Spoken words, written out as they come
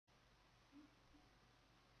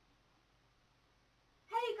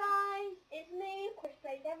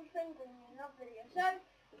replace everything, bring you another video. So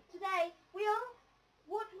today we are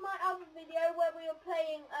watching my other video where we are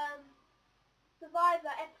playing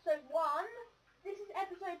Survivor episode 1. This is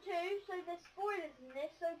episode 2, so there's spoilers in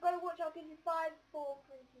this, so go watch. I'll give you 5, 4,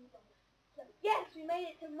 3, 2, 1. So yes, we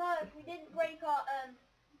made it to merge. We didn't break our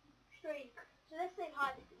streak. So let's say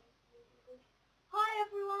hi to people. Hi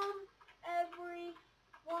everyone. Hi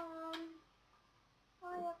everyone.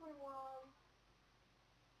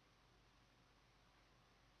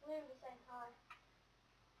 We're the same time.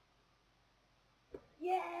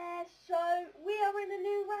 Yeah, so we are in a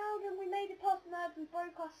new round and we made it past merge. We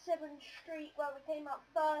broke our 7 streak where we came out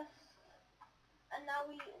first. And now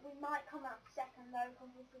we might come out second though,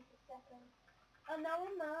 because this is the second. And now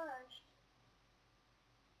we're merged.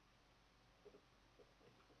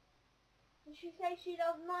 Did she say she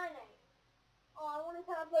loves my name? Oh, I wanted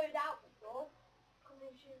to have voted out before. Because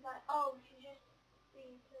then she was like, oh, she's just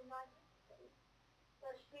being too nice.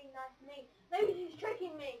 But she's being nice to me. Maybe she's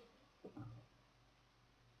tricking me.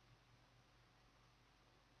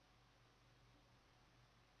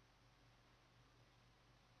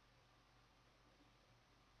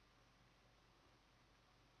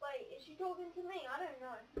 Wait, is she talking to me? I don't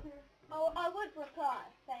know. Oh, I would reply,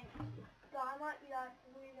 thanks. So I might be like,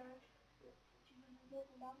 weirdo. She's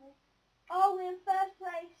talking about me. Oh, we're in first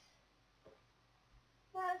place.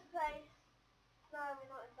 First place. No,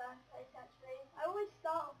 we're not in first place actually. I always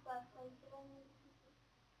start off first place, but then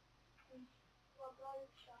well, blow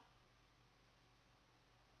shut.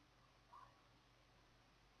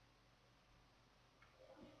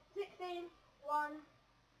 16, 1.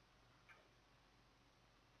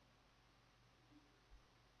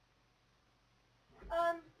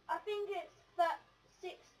 I think it's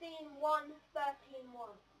 16, 1, 13, 1.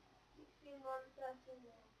 16, 1, 13,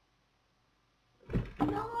 1.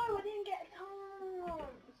 No, I didn't get a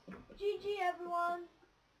chance. GG everyone.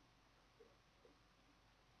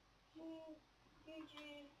 GG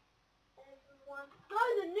everyone. No,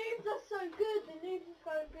 the noobs are so good. The noobs are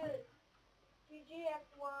so good. GG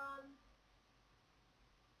everyone.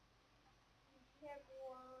 GG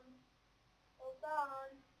everyone. Well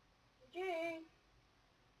done. GG.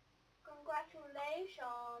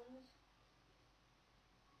 Congratulations.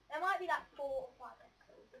 There might be like 4 or 5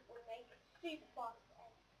 episodes before we make it super fast to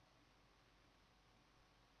end.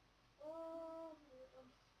 Oh, I'm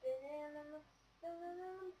spinning and I'm spinning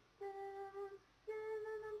and I'm spinning and I'm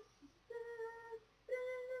spinning and I'm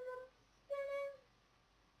spinning and I'm spinning.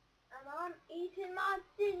 And I'm eating my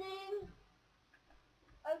dinning.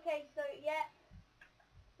 Okay, so yeah,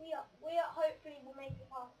 we are hopefully we'll make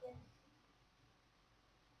it past this.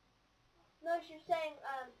 No, she was saying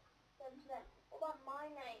them. What about my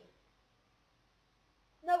name?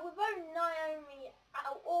 No, we're voting Naomi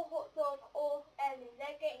or Hot Dog or Ellie.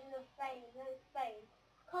 They're getting the fame. There's fame.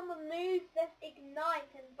 Come on, noobs, let's ignite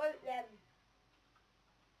and vote them.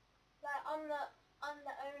 Like I'm the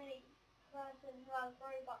only person who has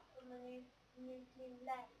Robux on the new team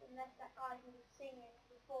left, unless that guy who was singing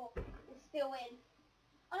before is still in.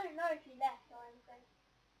 I don't know if he left or anything.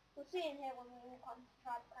 We'll see in here when we all come to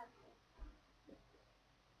try to cancel.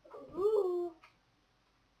 Ooh.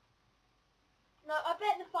 No, I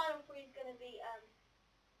bet the final 3 is gonna be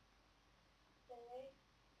thingy.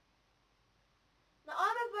 No,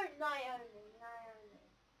 I'm gonna vote Naomi.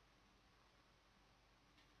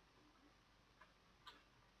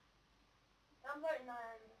 I'm voting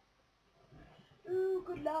Naomi. Ooh,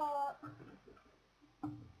 good luck.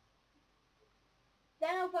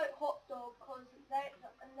 Then I'll vote Hot Dog,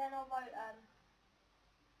 and then I'll vote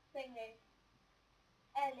thingy.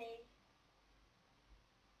 Ellie.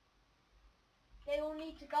 They all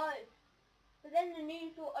need to go. But then the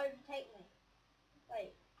news will overtake me.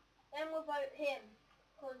 Wait. Then we'll vote him.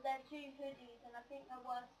 Because they're 2 hoodies and I think they're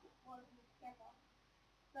working together.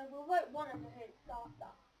 So we'll vote one of the hoods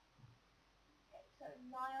after. Okay, so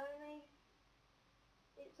Naomi.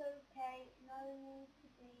 It's okay. No need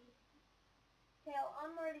to be. Okay,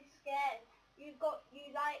 I'm really scared.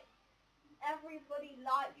 Everybody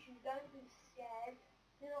likes you. Don't be scared.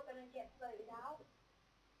 You're not going to get voted out.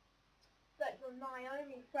 But your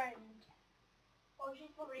Naomi friend. Well,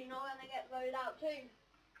 she's probably not going to get voted out too.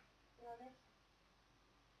 To be honest.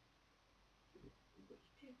 She's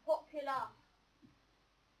too popular.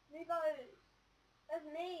 Who goes? That's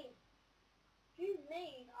me. Choose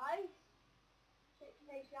me, guys.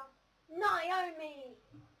 Naomi!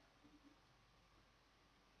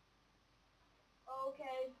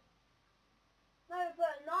 Okay. No,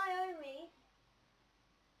 but Naomi...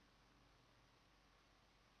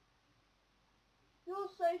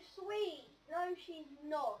 You're so sweet. No, she's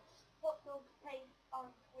not. Hot dogs taste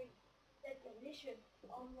aren't sweet. They're delicious.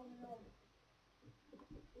 Nom.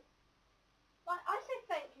 Like, I say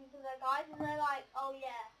thank you to the guys, and they're like, oh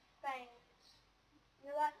yeah, thanks. And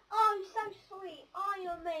they're like, oh, you're so sweet. Oh,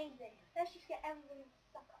 you're amazing. Let's just get everybody to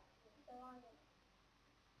suck up to me. So I know.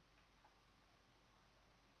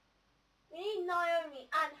 We need Naomi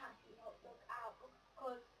and Happy Hot Dog out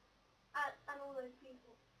because and all those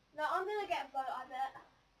people. No, I'm gonna get a vote. I bet.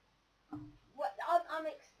 What I'm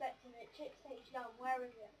expecting it. Chips Taste Yum. Where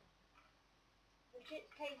is it? The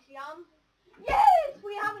Chips Taste Yum. Yes,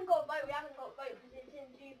 we haven't got a vote. We haven't got a vote because it's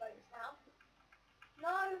in 2 votes now.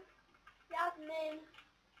 No, Yasmin.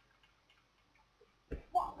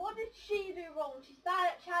 What did she do wrong? She's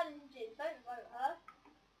bad at challenges. Don't vote her.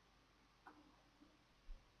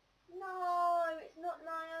 No, it's not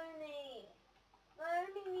Naomi.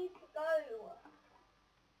 Naomi needs to go.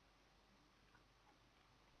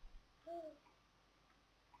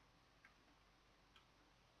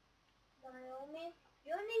 Naomi,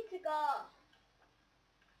 you need to go.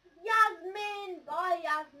 Yasmin! Bye,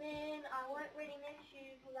 Yasmin. I won't really miss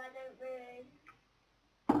you because I don't really.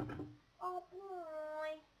 Oh,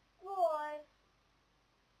 boy. Boy.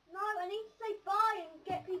 No, I need to say bye and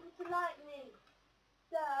get people to like me.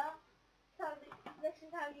 Sir, this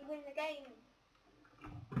is how you win the game.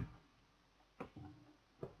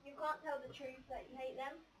 You can't tell the truth that you hate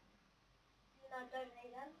them. You know, don't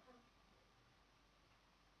hate them.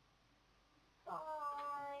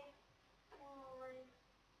 Bye. Bye.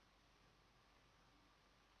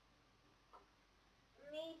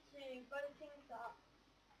 Me too. Voting sucks.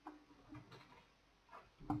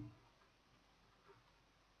 Me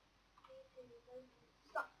too. Voting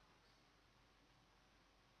sucks.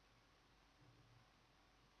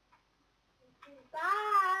 Voting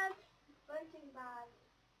bad. Voting bad.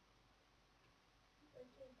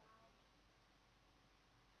 Voting bad.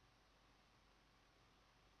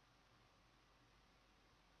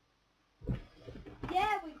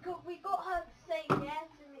 Yeah, we got her to say yeah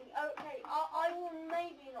to me. Okay, I will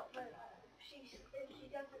maybe not vote her if she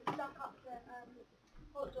doesn't suck up the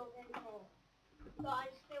hot dog anymore. But I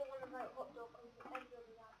still want to vote hot dog because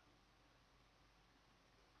everybody likes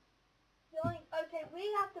it. Okay, we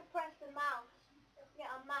have to press the mouse. Let's get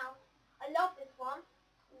our mouse. I love this one.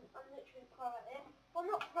 I'm literally pro at it. Well,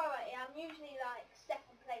 I'm not pro at it. I'm usually like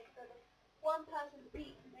 2nd place, so if one person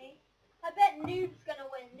beats me, I bet Noob's gonna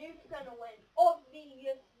win. Noob's gonna win.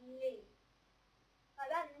 Obviously. Like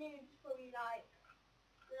that Noob's probably like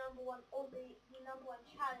the number 1 or the number 1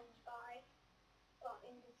 challenge guy, but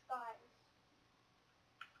in disguise.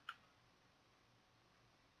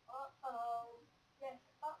 Uh-oh. Yes,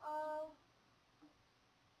 uh-oh.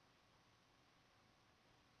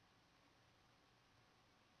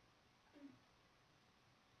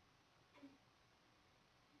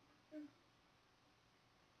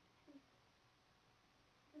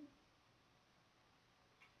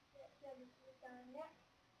 Let's put it down yet.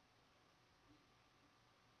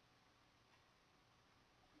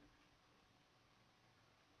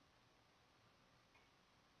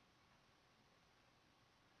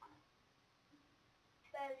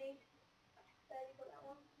 Barely got that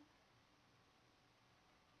one.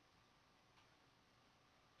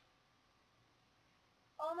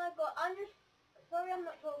 Oh my god, I'm just, sorry I'm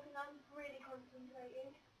not talking, I'm really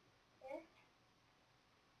concentrating. Yeah?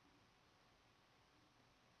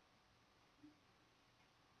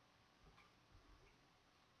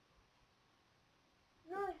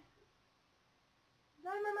 No.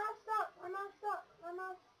 No, my mouse stuck, my mouse stuck, my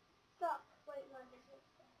mouse stuck. Wait, no, this is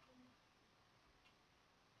stuck.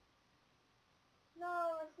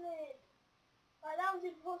 No, I slid. Like, that was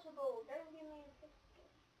impossible. Don't give me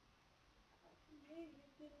impossible. You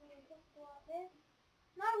give me impossible like this.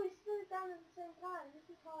 No, we slid down at the same time.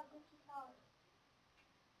 This is hard, this is hard.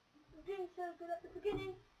 I'm doing so good at the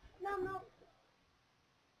beginning. No, I'm not.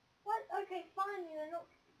 What? Okay, finally,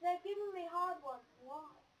 they're giving me hard ones.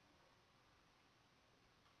 Why?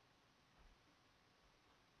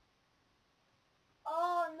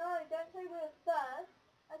 Oh no, don't say we're first.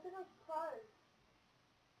 I said I'm pro.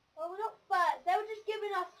 Well, we're not first. They were just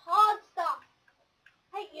giving us hard stuff.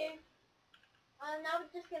 Hate you. And now we're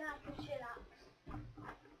just going to have to chillax.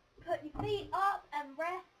 Put your feet up and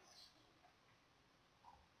rest.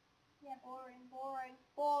 Yeah, boring.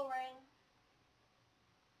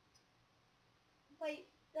 Wait,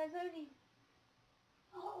 there's only...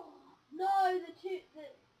 Oh, no,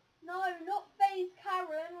 no, not FaZe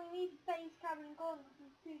Karen. We need FaZe Karen gone because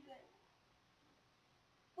he's too good.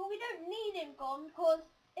 But we don't need him gone because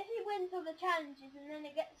if he wins all the challenges and then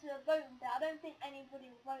it gets to a voting day, I don't think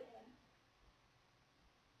anybody will vote him.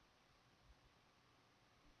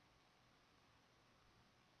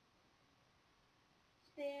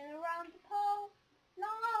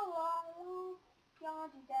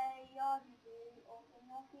 Yardy day, yardy do, often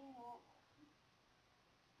knocking up.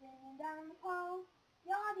 Spinning down the pole.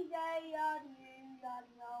 Yardy day, yardy you,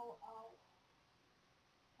 yardy oh, oh.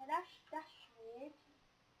 Now that's weird.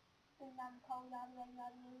 Spin down the pole, yardy day,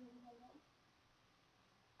 yardy you, yardy oh.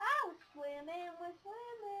 Oh, we're swimming,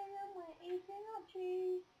 and we're eating our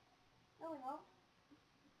cheese. No, we're not.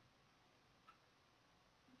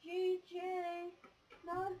 GG.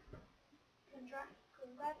 No.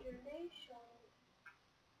 Congratulations.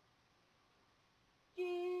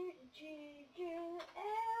 GGL.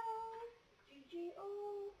 GGO.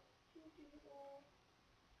 GGO.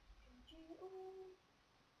 GGO.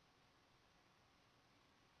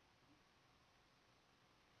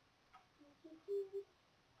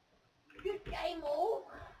 Good game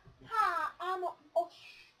all. Ha, I'm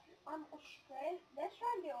Australian. Let's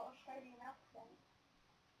try and do an Australian accent.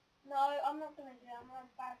 No, I'm not gonna do it. I'm gonna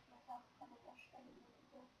embarrass myself if I'm Australian.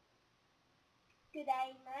 Good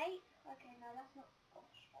day, mate. Okay, no, that's not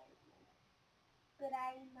Australian. Good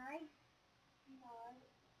day, mate. No,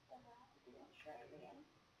 doesn't have to be Australian.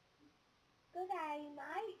 Good day,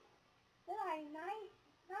 mate. Good day, mate.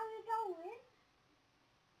 How you going?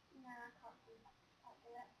 Nah, I can't do that. Can't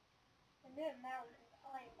do it. I'm doing American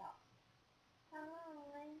kind of.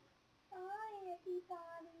 Hi. Hi,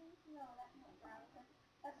 everybody. No, that's not American.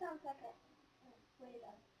 That sounds like a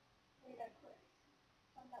weirdo. Weirdo Chris.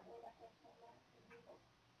 Sounds like weirdo Chris from American people.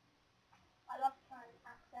 I love trying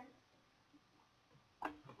accents.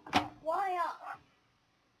 Why up?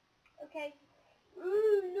 Okay.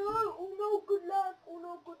 Ooh, no. Oh no, good luck. Oh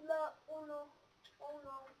no, good luck. Oh no. Oh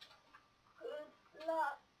no. Good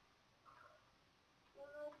luck. Oh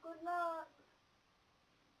no, good luck.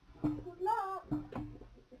 Good luck.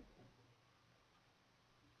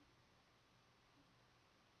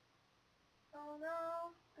 Oh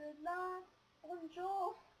no, good luck.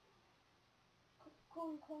 Bonjour.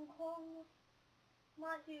 Kong, kong, kong.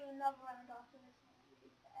 Might do another round after this one, to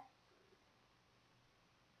be fair.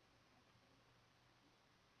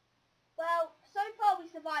 Well, so far we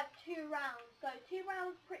survived 2 rounds, so 2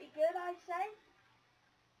 rounds pretty good, I'd say.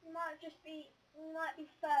 We might be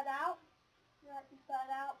third out.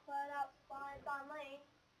 Third out's fine by me.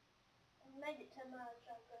 I made it to merge,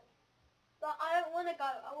 so good. But I don't want to go,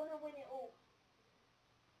 I want to win it all.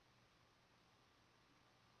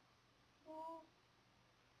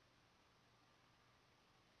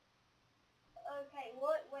 Okay,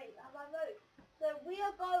 wait, have I voted? So we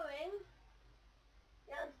are going,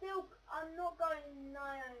 yeah, I'm not going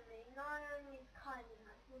Naomi. Naomi's kind of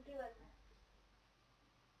nice, we'll do it next.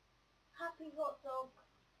 Happy hot dog,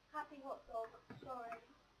 sorry.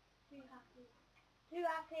 Too happy,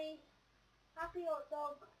 happy hot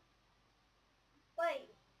dog.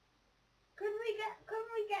 Wait, couldn't we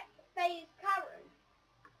get FaZe Karen?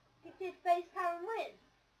 Did FaZe Karen win?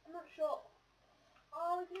 I'm not sure.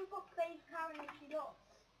 Oh, we could have got FaZe Karen if she lost.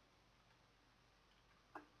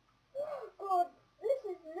 Oh god,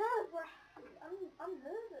 this is nerve-wracking. I'm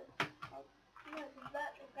nervous. You know, it's a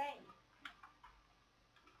virtual game.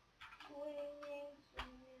 Swinging.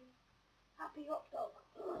 Happy hot dog.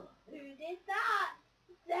 Who did that?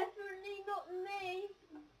 Definitely not me.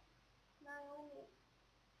 Naomi.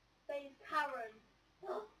 FaZe Karen.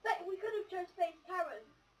 We could have chose FaZe Karen.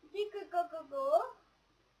 You could go.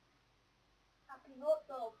 Happy hot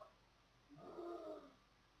dog.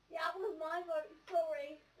 Yeah, that was my vote.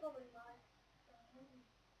 Sorry. Probably mine.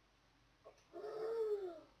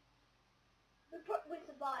 We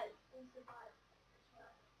survived.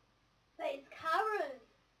 FaZe Karen.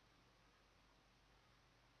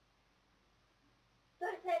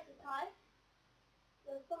 Don't say it's a tie.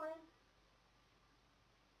 You're fine.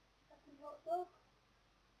 Happy hot dog.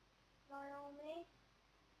 Naomi.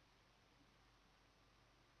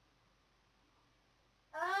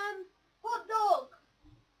 Hot dog.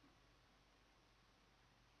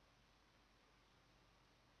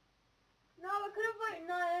 No, I could have voted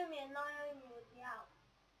Naomi and Naomi would be out.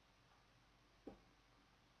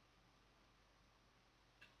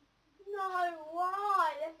 No,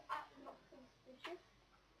 why? Let's act not suspicious.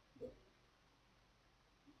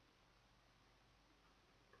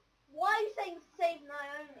 Why are you saying save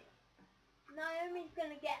Naomi? Naomi's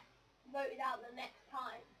gonna get voted out the next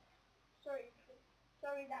time. Sorry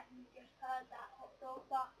that you just heard that, hot dog,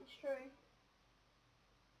 but it's true.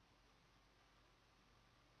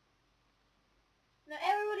 No,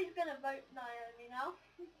 everybody's gonna vote Naomi now.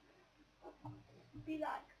 Be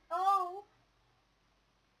like, oh,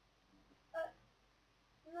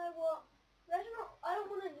 you know what? I don't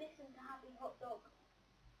want to listen to Happy Hot Dog.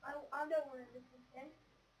 I don't want to listen to him.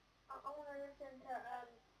 I want to listen to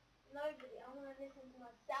nobody. I want to listen to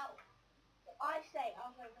myself. I say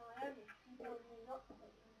I'll vote Naomi. You told me not to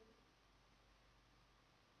vote Naomi.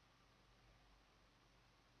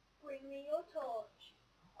 Bring me your torch.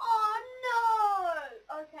 Oh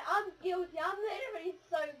no! Okay, I'm guilty. I'm literally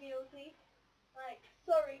so guilty. Like,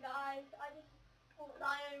 sorry guys. I just thought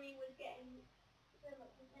Naomi was getting so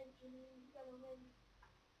much attention and was gonna win.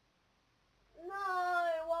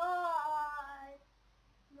 No, why?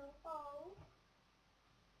 No.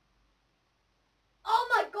 Oh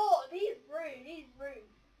my god, he's rude. He's rude.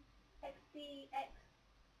 XDX.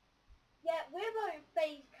 Yeah, we're voting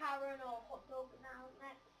FaZe Karen or Hot Dog now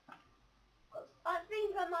next. I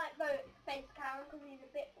think I might vote FaZe Karen because he's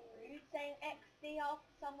a bit rude, saying XD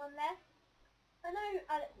after someone left. I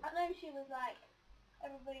know she was like,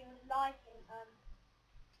 everybody was liking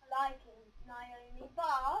Naomi,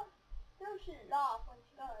 but still shouldn't laugh when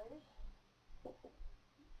she goes.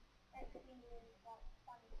 XD is like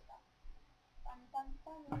funny stuff.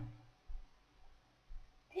 Funny.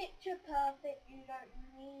 Picture perfect, you don't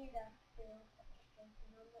need a feel.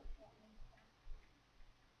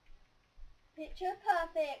 Picture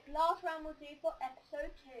perfect. Last round will do for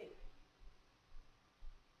episode 2.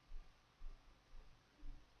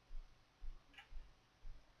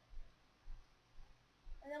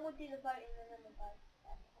 And then we'll do the voting and then we'll vote.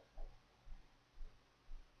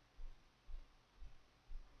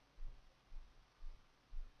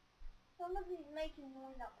 Somebody's making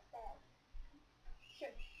noise upstairs.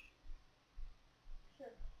 Shush.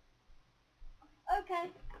 Shush.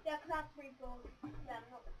 Okay. Yeah, because that's 3 balls. Yeah, I'm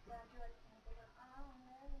not going to do anything with it.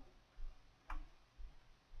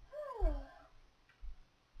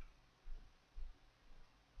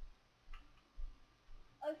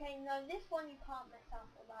 Okay, no, this one you can't mess up,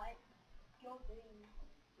 alright? You're doomed.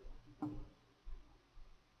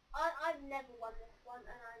 I've never won this one,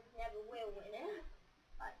 and I never will win it.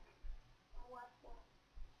 Like, my worst one.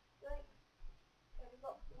 Right, so we've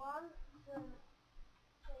got 1, 2,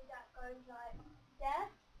 so that goes like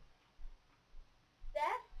death.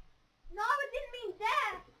 Death? No, I didn't mean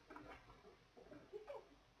death!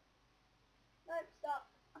 Nope, stop.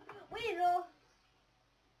 We lost.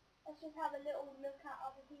 Let's just have a little look at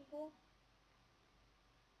other people.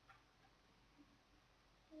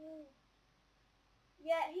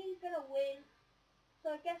 Yeah, he's gonna win.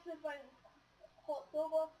 So I guess we're going Hot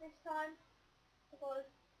Dog off this time. Because,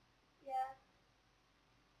 yeah.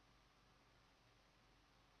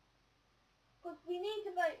 Because we need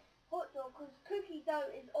to vote Hot Dog, because Cookie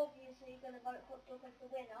Dough is obviously going to vote Hot Dog as the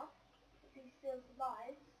winner, if he still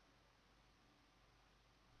survives.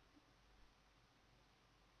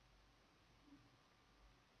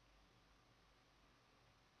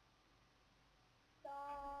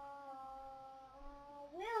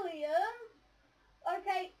 William?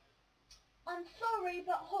 Okay, I'm sorry,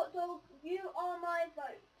 but Hot Dog, you are my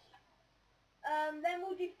vote. Then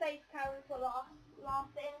we'll do FaZe Karen for last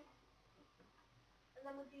thing. And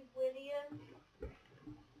then we'll do William.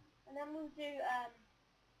 And then we'll do,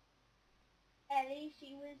 Ellie,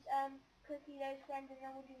 she was, Cookie Dough's friend, and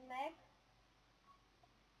then we'll do Meg.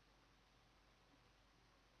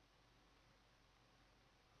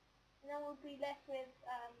 And then we'll be left with,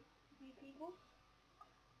 a few people.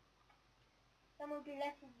 Then we'll be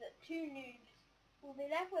left with the 2 noobs. We'll be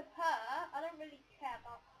left with her. I don't really care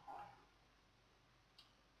about her.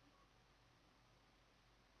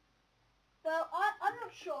 Well, I'm not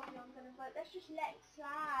sure who I'm going to vote. Let's just let it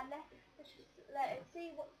slide. Let's just let it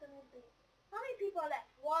see what's going to be. How many people are left?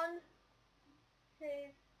 1, 2,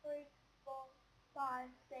 3, 4, 5,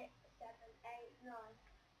 6, 7, 8, 9.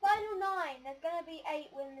 Final 9. There's going to be 8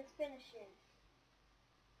 when this finishes.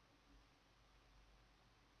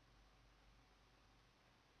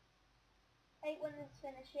 8 when this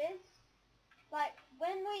finishes. Like,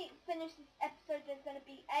 when we finish this episode, there's going to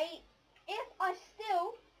be 8. If I'm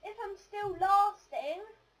still lasting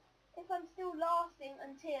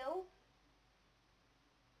until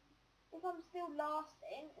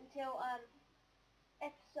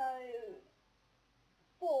episode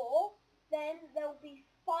 4, then there'll be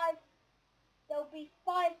 5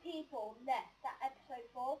 people left at episode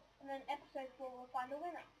 4, and then episode 4 will find a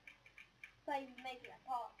winner. So you make that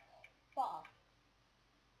part far.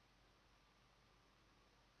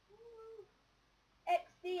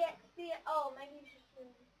 XD, oh, maybe you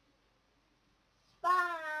should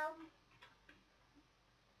spam.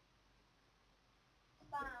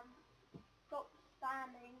 Stop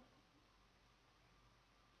spamming.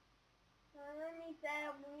 Naomi's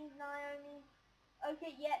there, we need Naomi.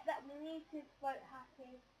 Okay, yeah, that we need to vote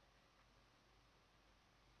happy.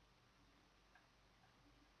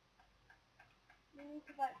 We need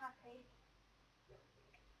to vote happy.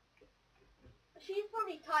 She's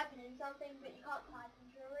probably typing in something, but you can't type in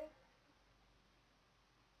jewelry.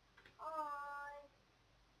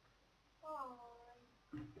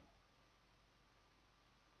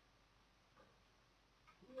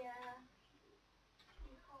 Yeah.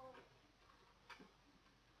 You can't.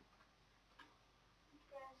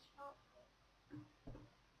 Yes, not.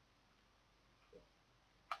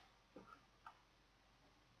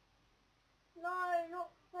 No, not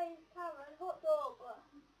FaZe Karen. Hot dog.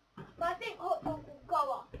 But I think hot dog will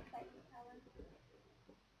go up FaZe Karen.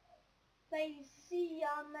 FaZe, see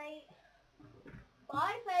ya, mate.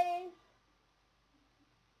 Bye, FaZe.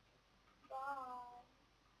 Bye.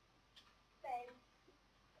 FaZe.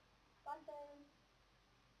 Bye, FaZe.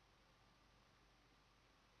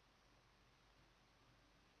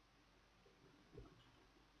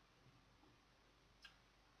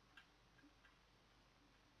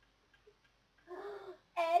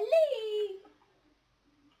 Ellie!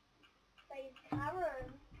 FaZe Karen.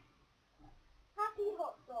 Happy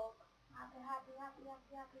hot dog. Happy, happy, happy,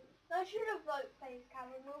 happy, happy. No, I should have voted FaZe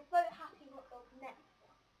Karen. We'll vote happy hot dog next.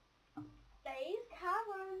 FaZe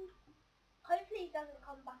Karen. Hopefully he doesn't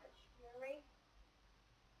come back at Fury.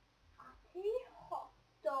 Happy hot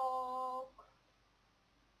dog.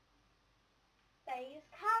 FaZe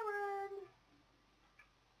Karen.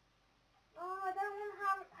 Oh, I don't want to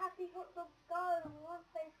have happy hot dogs go. I want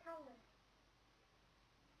FaZe Karen.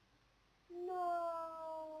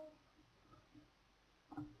 No.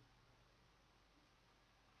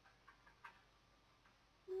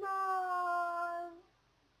 No.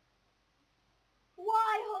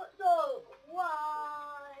 Why hot dog?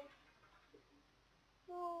 Why?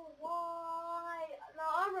 Oh, why? No,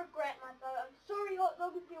 I regret my vote. I'm sorry, hot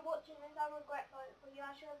dog, if you're watching this. I regret voting for you.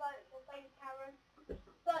 I should have voted for FaZe Karen.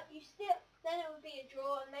 But you still, then it would be a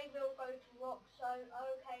draw, and maybe it'll go to Rock. So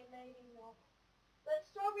okay, maybe not. But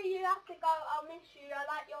sorry, you have to go. I'll miss you. I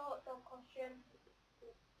like your hot dog costume.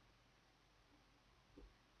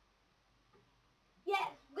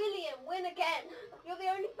 Yes, William, win again. You're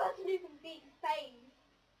the only person who can beat FaZe.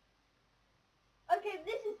 Okay,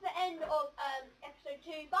 this is the end of episode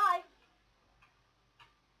 2. Bye.